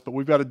for us, but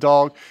we've got a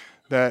dog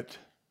that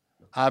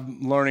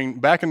I'm learning.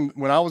 Back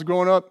when I was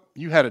growing up,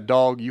 you had a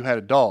dog, you had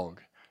a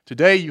dog.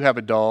 Today you have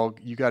a dog,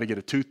 you got to get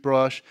a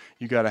toothbrush,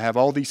 you got to have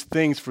all these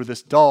things for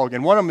this dog,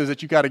 and one of them is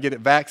that you got to get it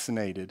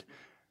vaccinated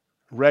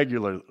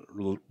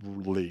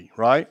regularly,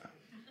 right?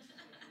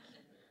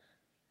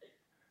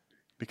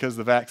 Because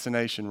the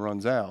vaccination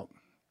runs out.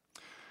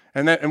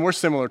 And we're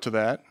similar to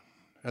that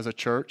as a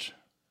church,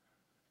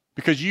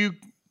 because you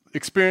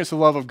experience the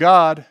love of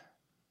God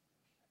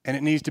and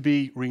it needs to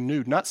be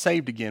renewed, not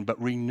saved again, but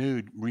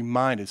renewed,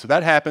 reminded. So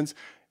that happens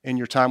in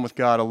your time with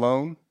God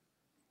alone,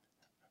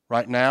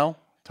 right now,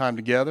 time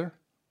together.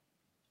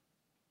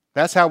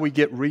 That's how we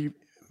get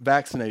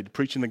vaccinated,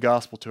 preaching the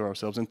gospel to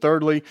ourselves. And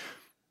thirdly,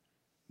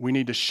 we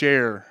need to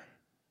share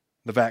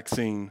the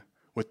vaccine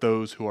with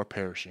those who are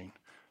perishing.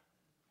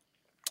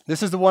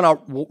 This is the one I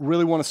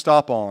really want to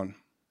stop on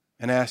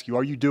and ask you,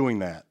 are you doing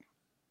that?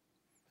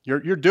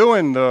 You're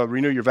doing the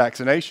renew your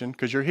vaccination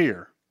because you're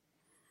here.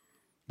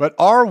 But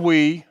are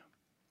we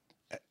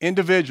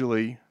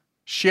individually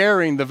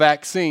sharing the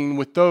vaccine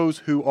with those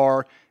who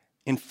are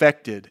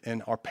infected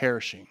and are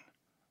perishing?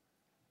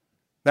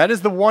 That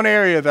is the one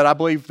area that I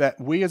believe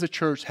that we as a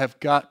church have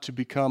got to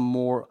become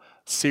more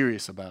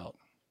serious about.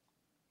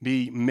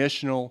 Be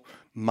missional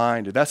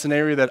minded. That's an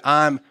area that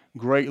I'm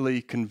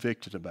greatly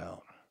convicted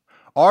about.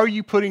 Are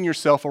you putting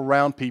yourself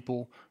around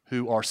people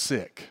who are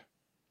sick,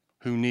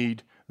 who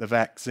need the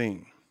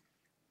vaccine?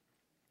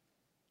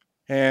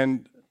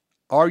 And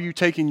are you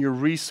taking your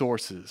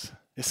resources?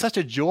 It's such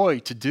a joy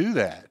to do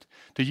that,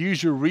 to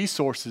use your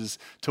resources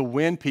to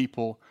win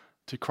people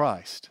to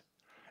Christ.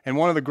 And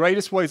one of the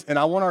greatest ways, and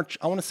I want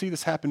to see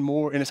this happen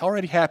more, and it's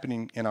already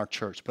happening in our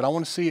church, but I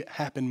want to see it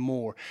happen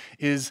more,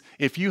 is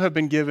if you have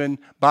been given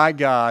by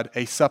God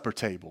a supper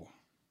table,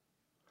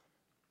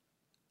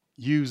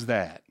 use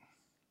that.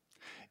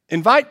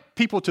 Invite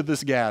people to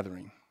this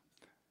gathering,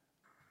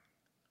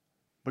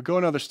 but go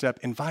another step.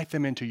 Invite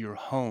them into your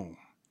home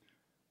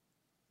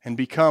and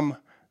become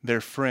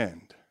their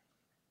friend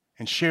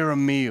and share a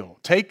meal.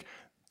 Take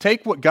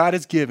what God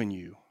has given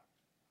you,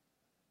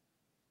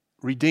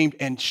 redeemed,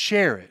 and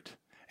share it.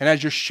 And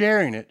as you're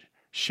sharing it,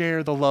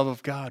 share the love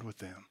of God with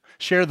them.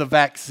 Share the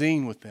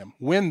vaccine with them.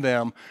 Win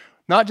them,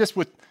 not just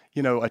with,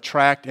 a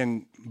tract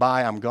and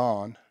bye, I'm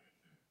gone,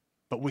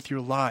 but with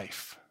your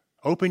life.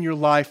 Open your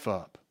life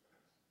up.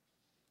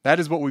 That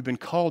is what we've been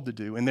called to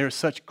do, and there's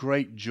such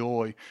great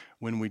joy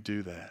when we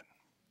do that.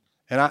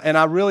 And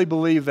I really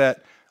believe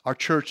that our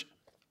church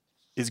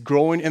is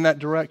growing in that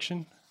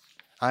direction.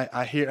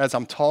 I hear, as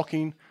I'm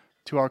talking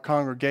to our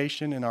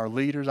congregation and our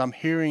leaders, I'm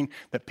hearing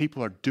that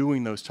people are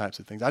doing those types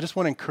of things. I just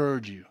want to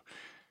encourage you.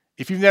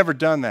 If you've never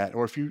done that,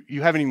 or if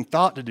you haven't even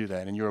thought to do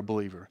that and you're a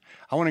believer,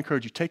 I want to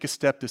encourage you, take a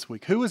step this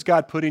week. Who has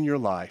God put in your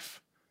life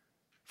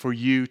for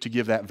you to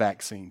give that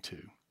vaccine to?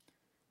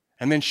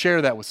 And then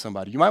share that with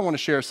somebody. You might want to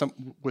share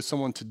with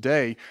someone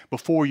today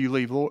before you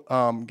leave.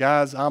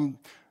 Guys, I'm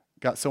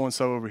got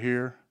so-and-so over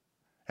here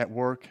at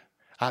work.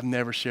 I've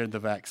never shared the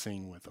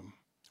vaccine with them.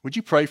 Would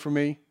you pray for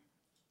me?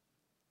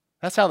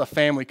 That's how the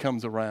family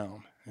comes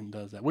around and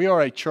does that. We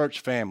are a church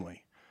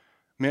family,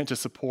 meant to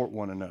support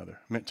one another,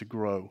 meant to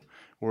grow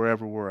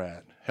wherever we're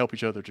at, help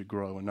each other to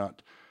grow and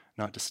not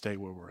to stay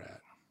where we're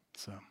at.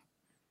 So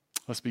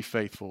let's be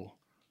faithful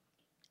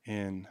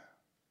in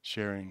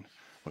sharing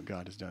what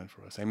God has done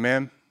for us.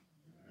 Amen?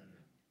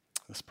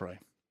 Let's pray.